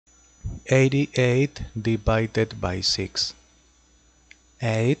88 divided by 6.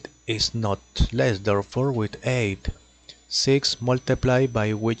 8 is not less, therefore with 8. 6 multiplied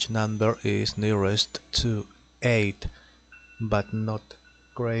by which number is nearest to 8, but not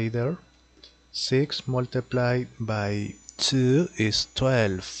greater. 6 multiplied by 2 is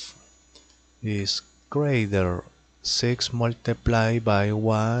 12, is greater. 6 multiplied by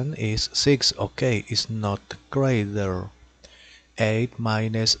 1 is 6, okay, is not greater. 8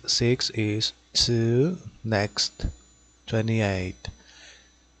 minus 6 is 2, next, 28.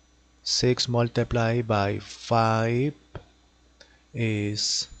 6 multiplied by 5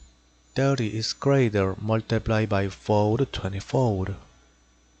 is 30, is greater. Multiplied by 4, 24.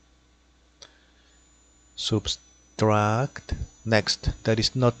 Subtract, next, that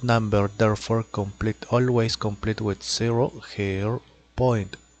is not number, therefore complete, always complete with 0 here,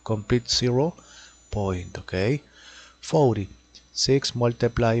 point, complete 0, point, okay. 40. 6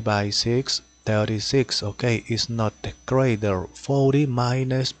 multiplied by 6, 36, okay, is not greater. 40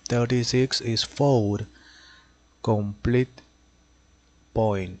 minus 36 is 4, complete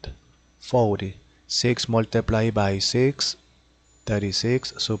point. 40. 6 multiplied by 6,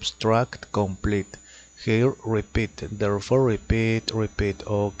 36, subtract, complete. Here repeat, therefore repeat,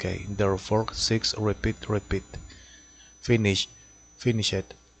 okay, therefore 6, repeat. Finish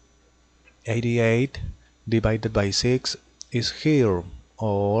it. 88 divided by 6 is here,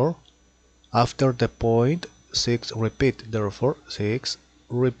 or after the point 6 repeat, therefore 6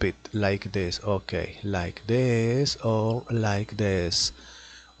 repeat, like this, okay, like this or like this,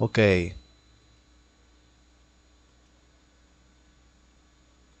 okay.